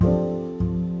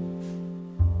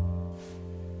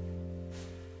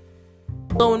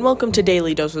Hello and welcome to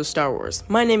Daily Dose of Star Wars.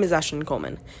 My name is Ashton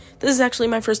Coleman. This is actually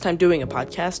my first time doing a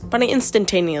podcast, but I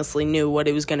instantaneously knew what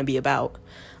it was going to be about.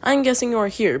 I'm guessing you are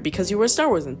here because you are a Star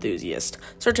Wars enthusiast,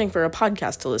 searching for a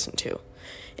podcast to listen to.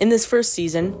 In this first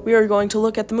season, we are going to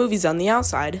look at the movies on the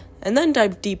outside, and then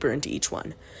dive deeper into each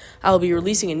one. I'll be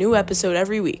releasing a new episode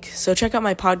every week, so check out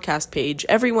my podcast page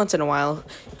every once in a while,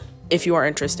 if you are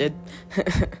interested.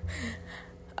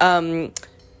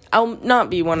 I'll not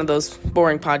be one of those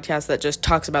boring podcasts that just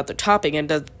talks about the topic and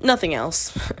does nothing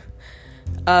else.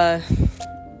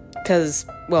 Because,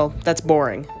 well, that's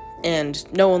boring.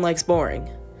 And no one likes boring.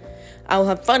 I'll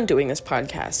have fun doing this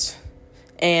podcast.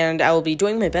 And I will be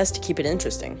doing my best to keep it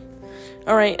interesting.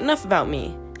 Alright, enough about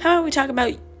me. How about we talk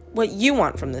about what you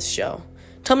want from this show?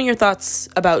 Tell me your thoughts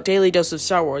about Daily Dose of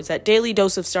Star Wars at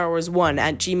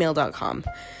dailydoseofstarwars1@gmail.com.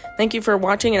 Thank you for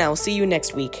watching, and I will see you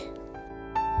next week.